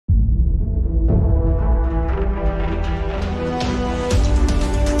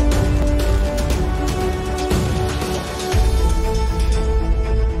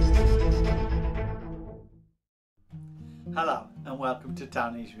to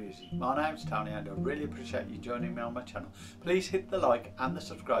Tony's Music. My name's Tony and I really appreciate you joining me on my channel. Please hit the like and the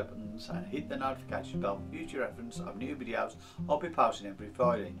subscribe buttons and hit the notification bell for future reference of new videos I'll be posting every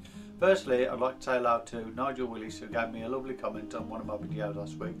Friday. Firstly, I'd like to say hello to Nigel Willis, who gave me a lovely comment on one of my videos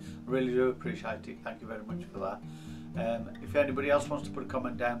last week. I really do appreciate it. Thank you very much for that. If anybody else wants to put a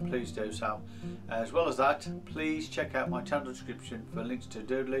comment down, please do so. As well as that, please check out my channel description for links to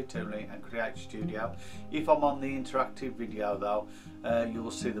Doodly, Toonly and Create Studio. If I'm on the interactive video though, you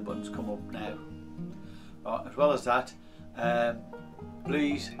will see the buttons come up now. Right, as well as that,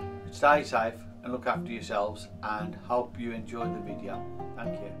 please stay safe and look after yourselves, and hope you enjoyed the video.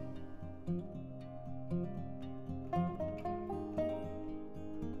 Thank you.